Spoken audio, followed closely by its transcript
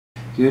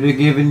Could have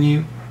given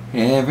you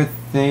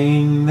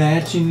everything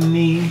that you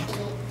need,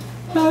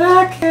 but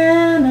I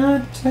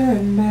cannot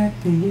turn back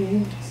the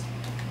years.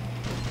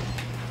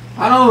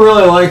 I don't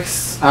really like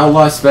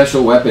Outlaw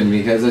Special Weapon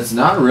because it's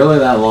not really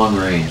that long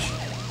range.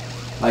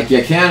 Like,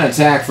 you can't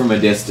attack from a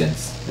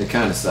distance. It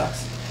kind of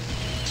sucks.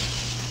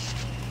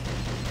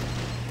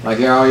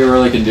 Like, all you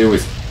really can do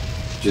is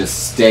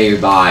just stay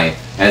by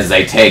as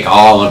they take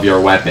all of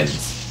your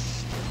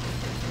weapons.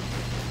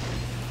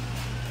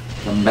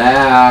 Come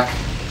back.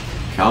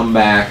 Come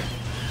back.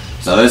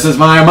 So this is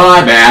my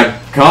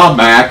bad. Come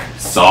back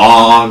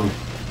song.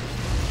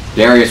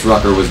 Darius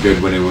Rucker was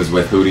good when he was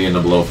with Hootie and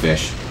the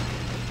Blowfish.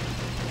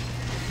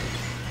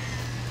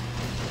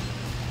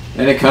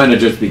 And it kind of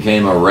just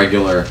became a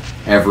regular,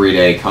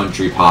 everyday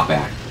country pop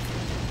act.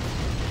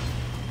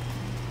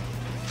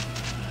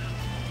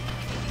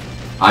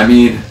 I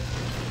mean,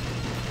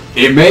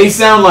 it may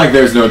sound like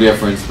there's no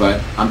difference,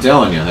 but I'm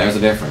telling you, there's a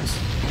difference.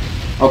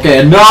 Okay,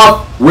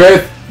 enough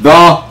with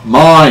the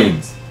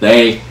mines.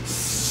 They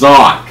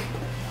suck.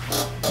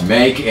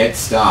 Make it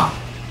stop.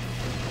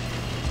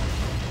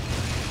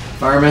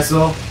 Fire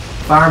missile.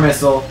 Fire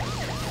missile.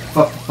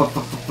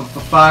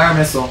 Fire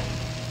missile.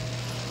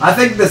 I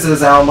think this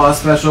is Outlaw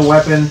Special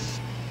Weapon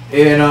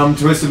in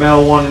Twisted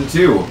Metal 1 and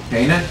 2,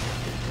 ain't it?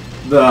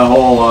 The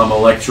whole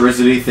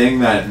electricity thing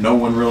that no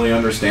one really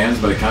understands,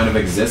 but it kind of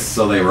exists,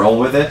 so they roll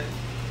with it.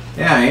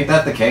 Yeah, ain't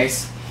that the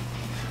case?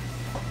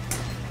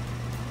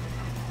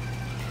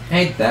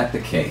 Ain't that the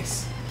case?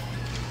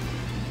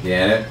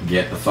 Get it?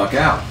 Get the fuck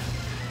out.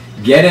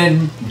 Get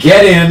in,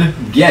 get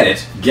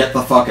it, get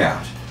the fuck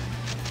out.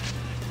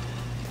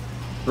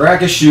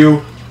 Rack a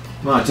shoe.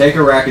 Come on, take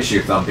a rack a shoe,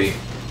 Thumpy.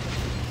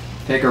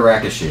 Take a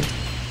rack a shoe.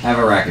 Have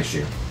a rack a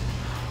shoe.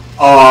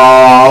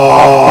 Oh,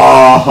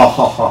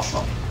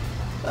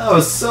 that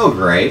was so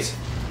great.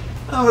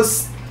 That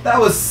was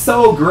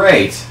so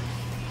great.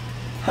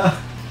 That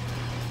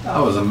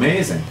was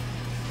amazing.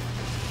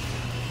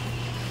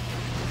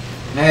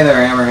 Hey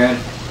there, Hammerhead.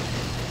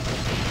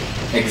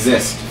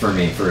 Exist for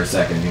me for a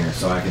second here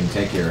so I can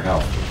take your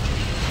health.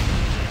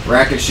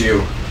 Rack a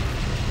shoe.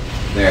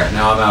 There,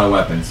 now I'm out of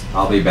weapons.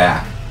 I'll be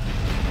back.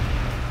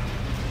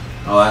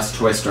 Oh, that's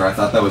Twister. I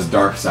thought that was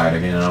Darkseid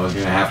again, and I was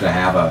going to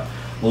have a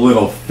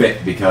little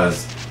fit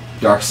because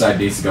Darkseid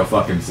needs to go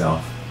fuck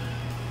himself.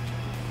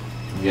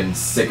 I'm getting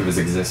sick of his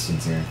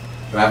existence here.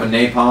 Do I have a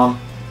napalm?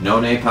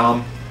 No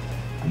napalm?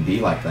 And be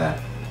like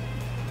that.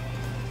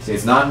 See,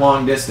 it's not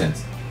long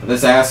distance. But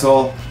this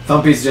asshole,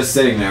 Thumpy's just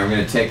sitting there. I'm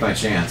going to take my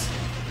chance.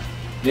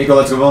 Nico,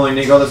 let's go bowling.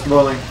 Nico, let's go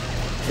bowling.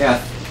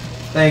 Yeah,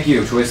 thank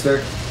you,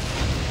 Twister.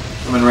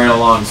 Coming right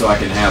along so I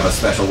can have a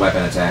special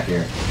weapon attack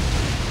here.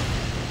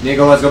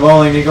 Nico, let's go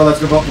bowling. Nico, let's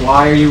go bowling.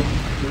 Why are you...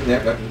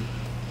 there?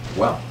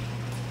 Well,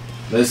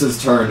 this has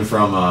turned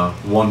from a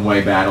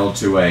one-way battle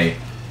to a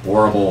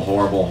horrible,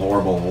 horrible,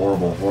 horrible,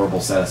 horrible,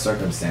 horrible set of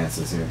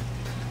circumstances here.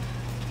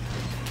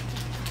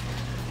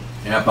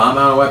 Yep, I'm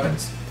out of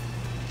weapons.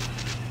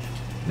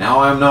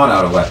 Now I'm not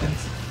out of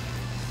weapons.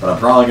 But I'm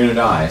probably going to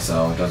die,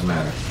 so it doesn't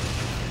matter.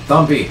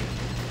 Thumpy.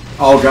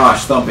 Oh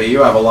gosh, Thumpy,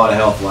 you have a lot of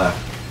health left.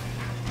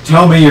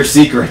 Tell me your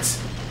secrets.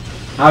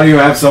 How do you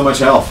have so much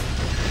health?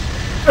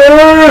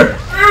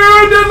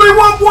 Deadly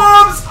whoop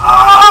whoops!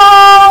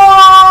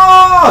 Ah!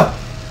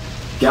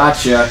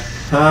 Gotcha.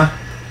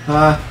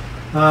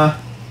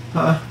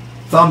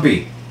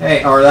 Thumpy.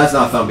 Hey, or that's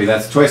not Thumpy,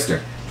 that's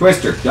Twister.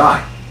 Twister,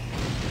 die.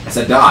 I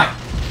said die.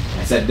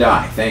 I said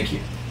die. Thank you.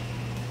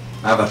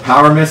 I have a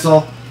power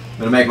missile. I'm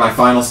gonna make my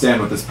final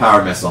stand with this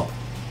power missile.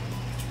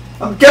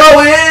 I'm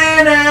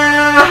going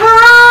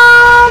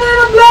out in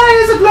a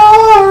blaze of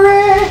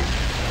glory.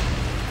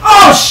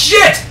 Oh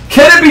shit!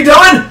 Can it be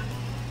done?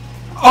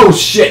 Oh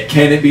shit!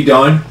 Can it be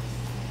done?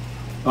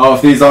 Oh,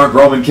 if these aren't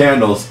Roman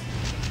candles,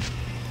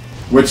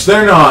 which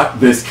they're not,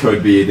 this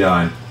could be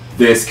done.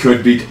 This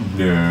could be.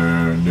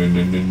 No, no,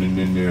 no, no, no,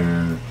 no,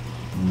 no.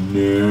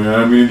 No,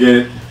 I'm gonna get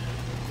it.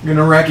 I'm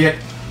gonna wreck it.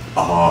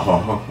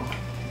 Oh.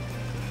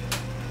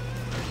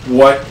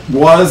 What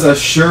was a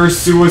sure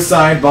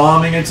suicide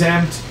bombing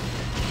attempt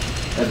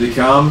has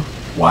become,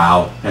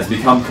 wow, has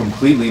become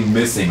completely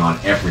missing on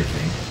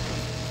everything.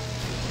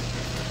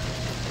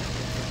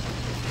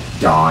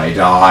 Die,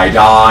 die,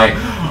 die.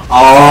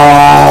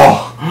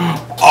 Oh!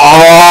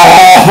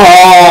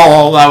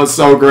 Oh! That was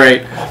so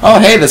great. Oh,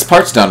 hey, this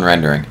part's done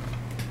rendering.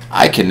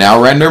 I can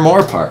now render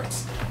more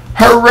parts.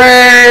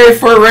 Hooray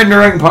for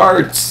rendering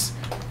parts!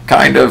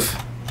 Kind of.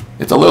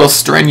 It's a little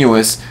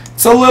strenuous.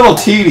 It's a little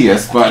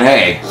tedious, but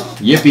hey,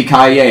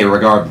 yippee-ki-yay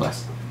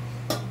regardless.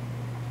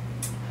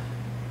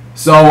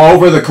 So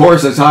over the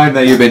course of time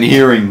that you've been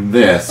hearing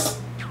this,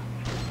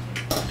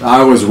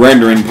 I was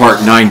rendering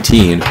part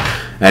 19,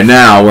 and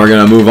now we're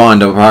going to move on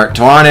to part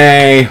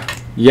 20.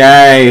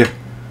 Yay!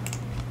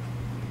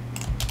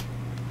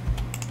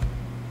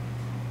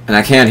 And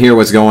I can't hear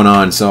what's going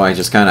on, so I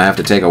just kind of have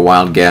to take a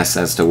wild guess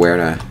as to where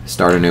to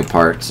start a new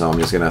part, so I'm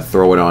just going to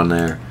throw it on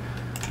there.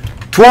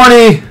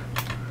 20!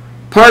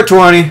 Part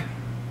 20.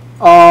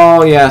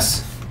 Oh,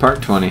 yes.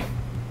 Part 20.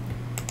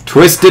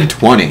 Twisted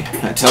 20.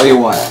 I tell you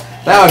what.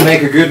 That would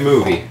make a good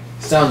movie.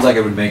 Sounds like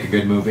it would make a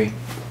good movie.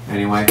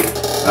 Anyway.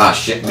 Ah,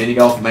 shit. Mini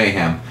Golf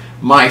Mayhem.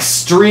 My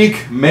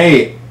streak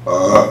may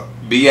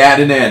be at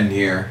an end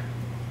here.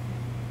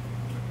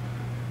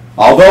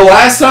 Although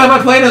last time I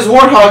played as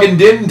Warthog and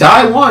didn't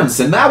die once,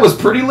 and that was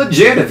pretty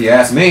legit if you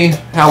ask me.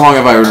 How long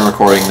have I been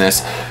recording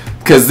this?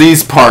 Because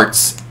these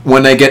parts,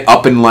 when they get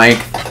up in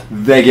length,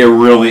 they get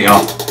really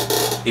up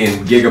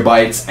in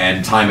gigabytes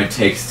and time it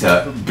takes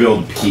to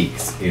build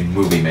peaks in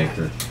Movie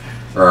Maker.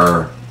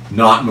 Or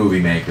not Movie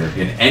Maker.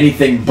 In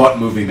anything but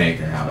Movie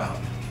Maker, how about?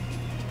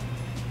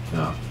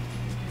 No.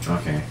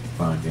 Okay,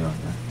 fine, deal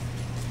with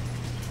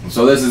that.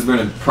 So this is going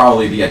to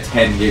probably be a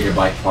 10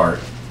 gigabyte part.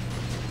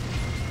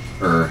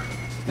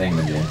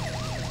 Thingamajig.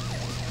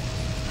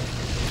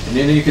 And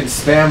then you can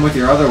spam with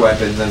your other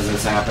weapons as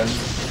this happens.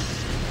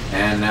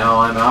 And now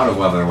I'm out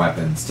of other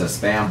weapons to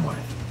spam with.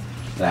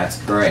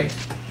 That's great.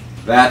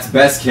 That's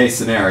best case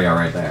scenario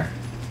right there.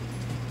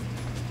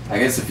 I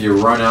guess if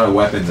you run out of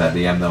weapons at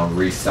the end, they'll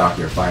restock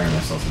your fire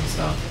missiles and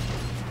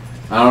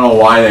stuff. I don't know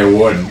why they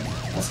wouldn't.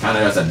 That's kind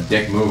of just a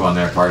dick move on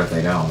their part if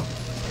they don't.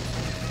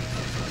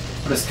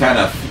 I'm just kind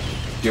of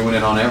doing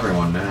it on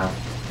everyone now.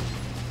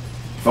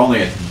 If only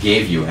it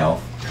gave you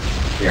health.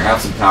 Here,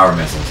 have some power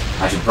missiles.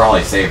 I should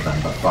probably save them,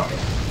 but fuck it.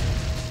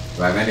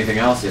 Do I have anything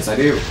else? Yes, I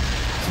do.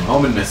 Some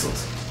homing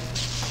missiles.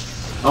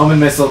 Homing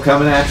missile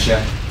coming at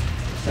ya.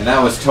 And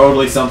that was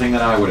totally something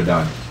that I would have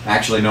done.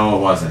 Actually, no,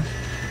 it wasn't.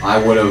 I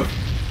would have...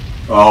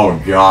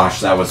 Oh, gosh,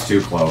 that was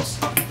too close.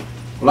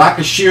 Like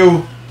a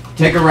shoe,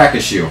 take a wreck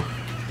a shoe.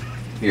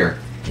 Here,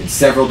 in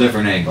several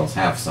different angles.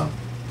 Have some.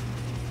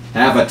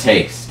 Have a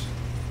taste.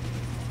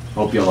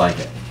 Hope you like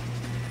it.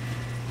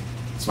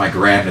 It's my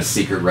grandma's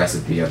secret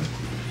recipe of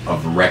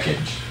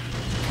wreckage.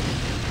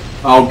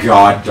 Oh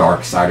god,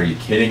 Darkseid, are you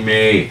kidding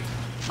me?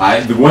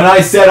 When I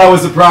said I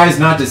was surprised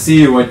not to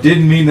see you, it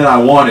didn't mean that I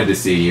wanted to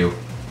see you.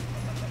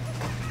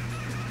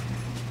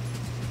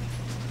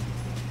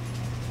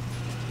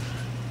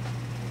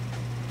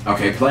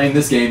 Okay, playing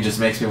this game just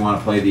makes me want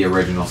to play the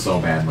original so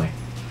badly.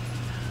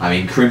 I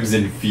mean,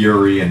 Crimson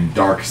Fury and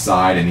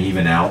Darkseid and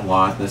even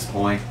Outlaw at this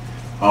point.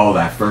 Oh,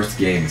 that first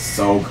game is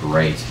so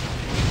great.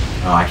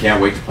 Oh, I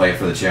can't wait to play it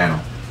for the channel.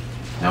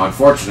 Now,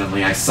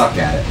 unfortunately, I suck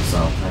at it, so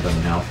that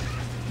doesn't help.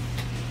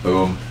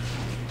 Boom.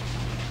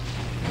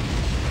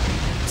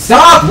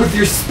 Stop with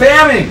your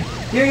spamming!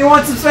 Here, you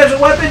want some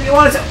special weapon? You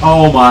want to...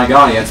 Oh my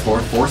god, he has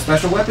four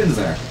special weapons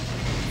there.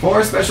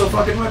 4 special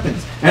fucking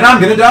weapons. And I'm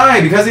gonna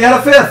die because he had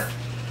a 5th!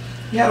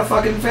 He had a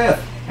fucking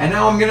 5th. And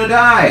now I'm gonna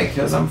die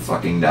because I'm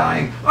fucking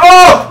dying.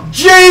 Oh!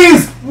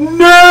 Jeez!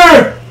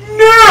 No!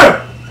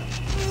 No!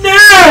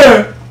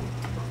 No!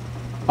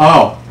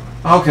 Oh.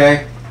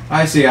 Okay.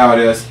 I see how it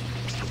is.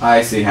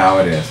 I see how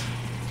it is.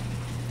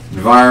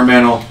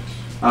 Environmental.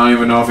 I don't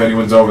even know if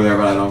anyone's over there,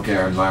 but I don't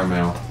care.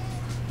 Environmental.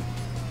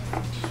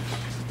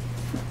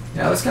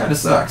 Yeah, this kind of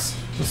sucks.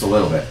 Just a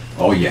little bit.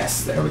 Oh,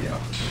 yes. There we go.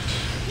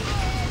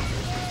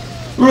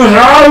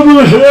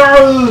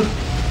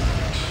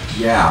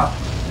 Yeah.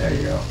 There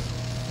you go.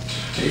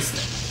 Taste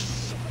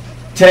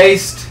it.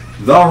 Taste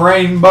the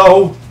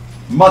rainbow,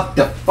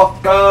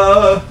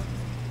 motherfucker.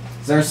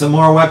 Is there some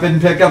more weapon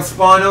pickup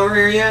spawn over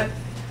here yet?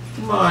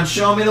 Come on,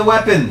 show me the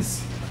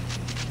weapons.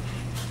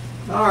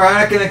 Alright,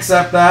 I can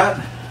accept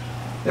that.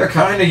 They're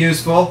kind of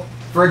useful.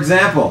 For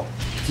example,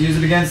 let's use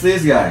it against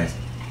these guys.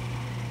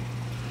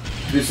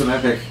 Do some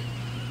epic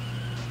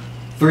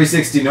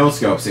 360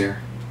 no-scopes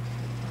here.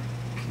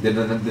 Did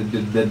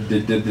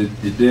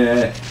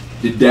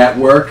that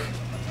work?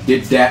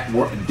 Did that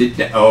work? Did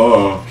that?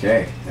 Oh,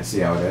 okay. I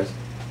see how it is.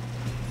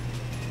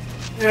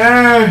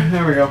 Yeah,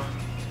 there we go.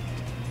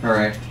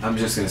 Alright, I'm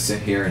just going to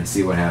sit here and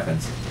see what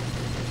happens.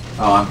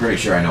 Oh, I'm pretty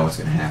sure I know what's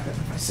going to happen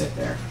if I sit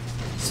there.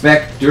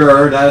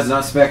 Spectre! That is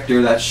not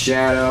Spectre, that's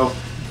Shadow.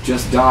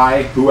 Just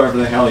die. Whoever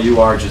the hell you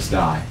are, just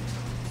die.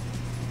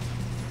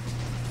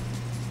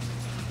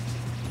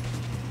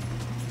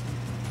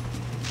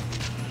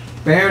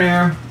 Bear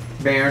near,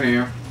 bear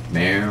near,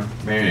 bear,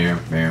 bear near,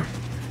 bear.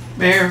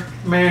 Meow,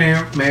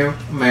 meow, meow,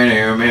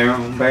 meow, meow,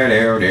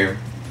 meow, meow.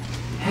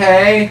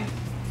 Hey!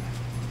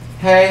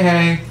 Hey,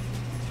 hey!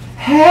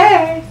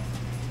 Hey!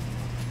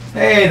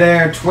 Hey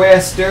there,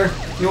 Twister!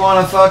 You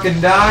wanna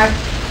fucking die?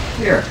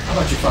 Here, how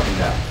about you fucking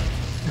die?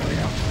 There we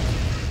go.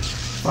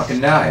 Fucking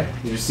died.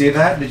 Did you see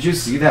that? Did you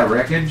see that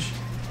wreckage?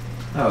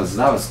 That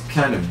was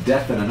kind of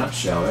death in a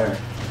nutshell there.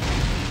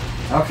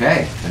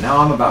 Okay, and now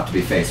I'm about to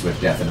be faced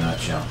with death in a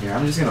nutshell. Here,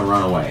 I'm just gonna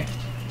run away.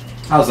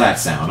 How's that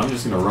sound? I'm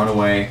just gonna run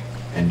away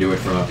and do it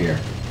from up here.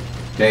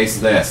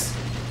 Taste this.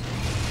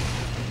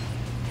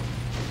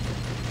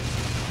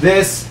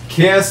 This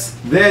kiss.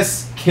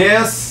 This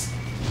kiss.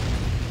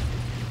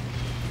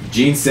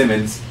 Gene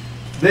Simmons.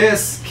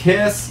 This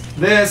kiss.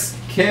 This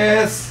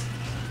kiss.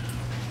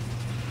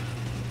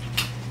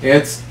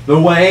 It's the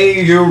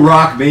way you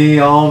rock me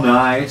all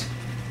night.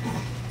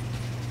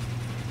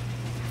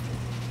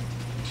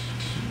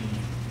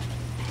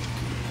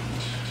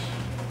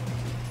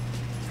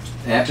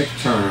 Epic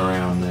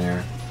turnaround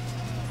there.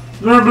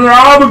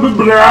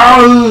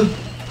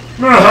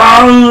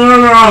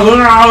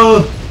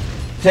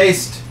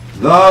 Taste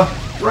the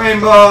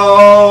rainbow.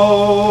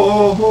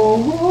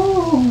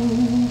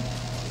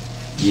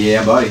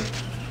 Yeah, buddy.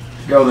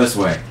 Go this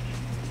way.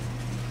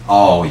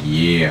 Oh,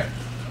 yeah.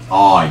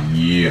 Oh,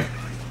 yeah.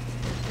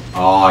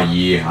 Oh,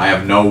 yeah. I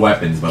have no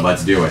weapons, but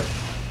let's do it.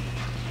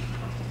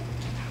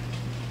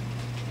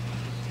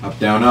 Up,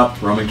 down,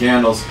 up. Roman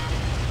candles.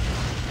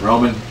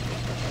 Roman.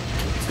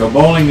 Let's go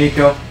bowling,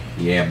 Nico.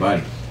 Yeah,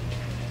 buddy.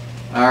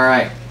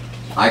 Alright.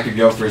 I could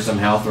go for some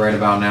health right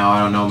about now. I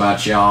don't know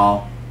about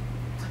y'all.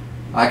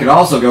 I could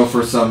also go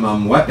for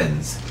some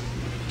weapons.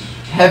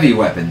 Heavy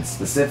weapons,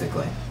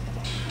 specifically.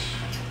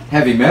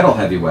 Heavy metal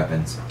heavy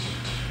weapons.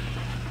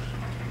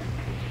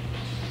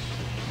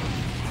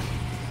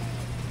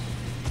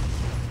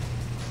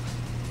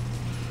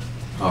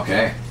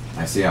 Okay.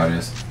 I see how it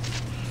is.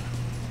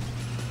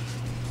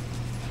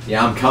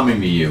 Yeah, I'm coming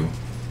to you.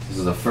 This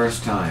is the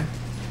first time.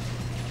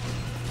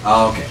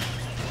 Oh, okay.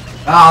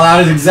 Oh,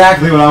 that is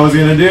exactly what I was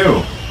gonna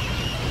do!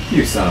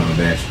 You son of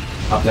a bitch.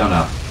 Up, down,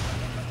 up.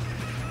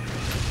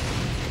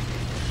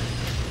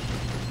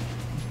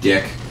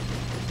 Dick.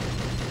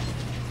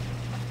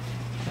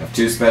 I have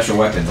 2 special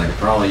weapons. I could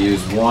probably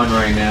use one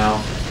right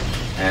now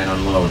and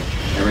unload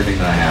everything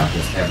that I have.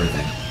 Just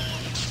everything.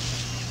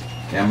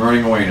 Okay, I'm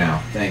running away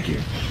now. Thank you.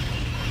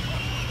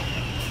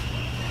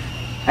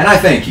 And I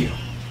thank you.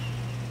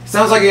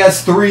 Sounds like he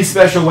has 3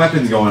 special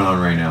weapons going on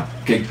right now.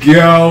 Okay,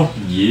 go!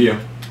 Yeah.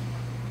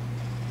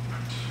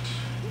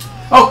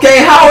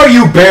 Okay, how are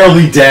you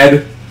barely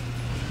dead?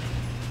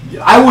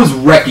 I was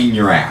wrecking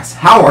your ass.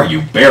 How are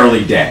you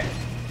barely dead?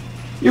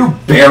 You're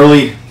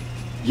barely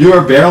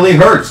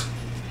hurt.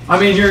 I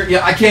mean,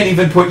 I can't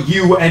even put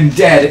you and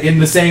dead in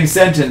the same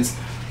sentence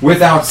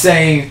without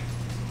saying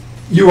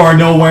you are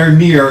nowhere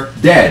near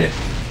dead.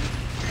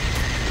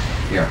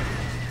 Here,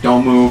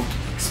 don't move.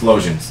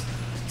 Explosions.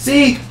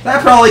 See,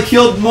 that probably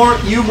killed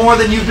you more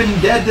than you've been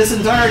dead this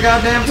entire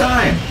goddamn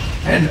time.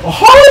 And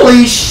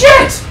holy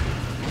shit!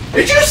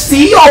 Did you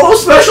see all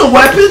those special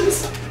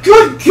weapons?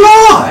 Good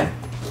God!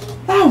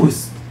 That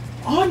was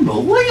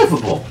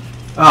unbelievable.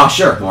 Oh,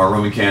 sure, more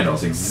Roman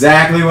candles.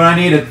 Exactly what I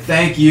needed.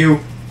 Thank you,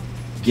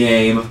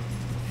 game.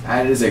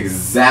 That is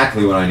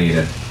exactly what I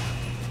needed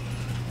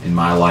in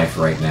my life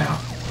right now.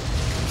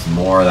 It's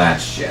more of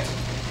that shit.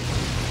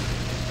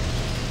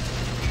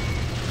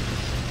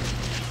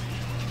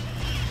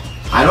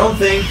 I don't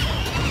think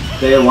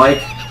they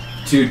like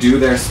to do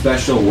their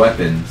special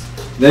weapons.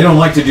 They don't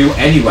like to do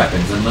any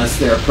weapons unless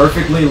they're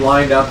perfectly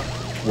lined up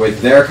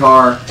with their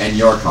car and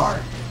your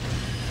car.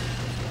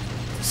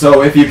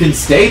 So if you can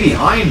stay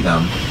behind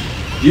them,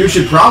 you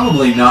should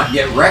probably not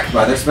get wrecked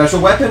by their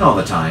special weapon all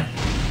the time.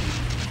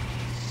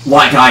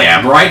 Like I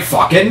am right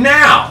fucking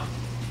now!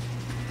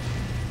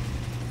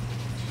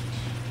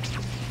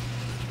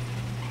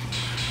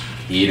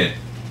 Eat it.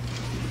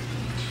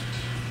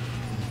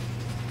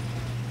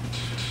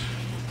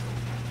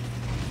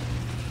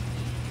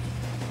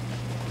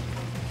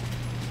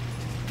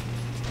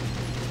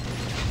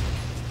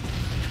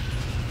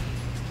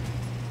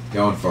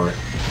 Going for it.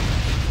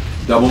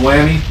 Double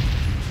whammy?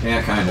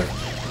 Yeah, kind of.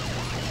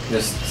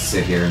 Just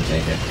sit here and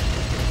take it.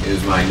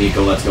 Use my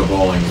Nico Let's Go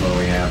Bowling while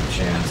we have a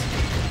chance.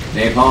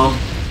 Napalm?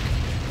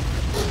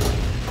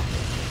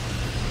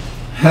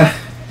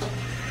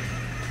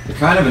 You're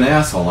kind of an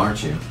asshole,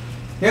 aren't you?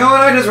 You know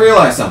what? I just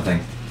realized something.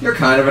 You're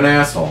kind of an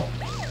asshole.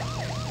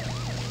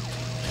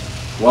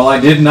 Well, I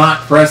did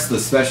not press the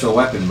special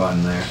weapon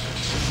button there.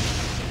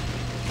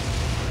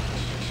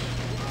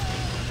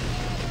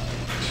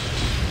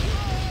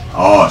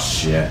 Oh,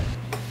 shit.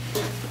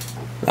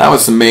 That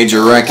was some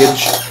major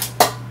wreckage.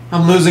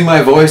 I'm losing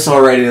my voice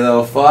already,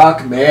 though.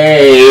 Fuck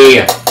me.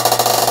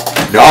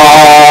 No,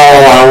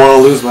 I don't want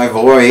to lose my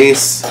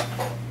voice.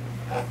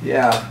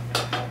 Yeah.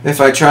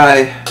 If I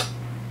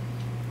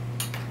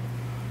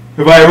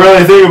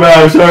really think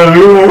about it,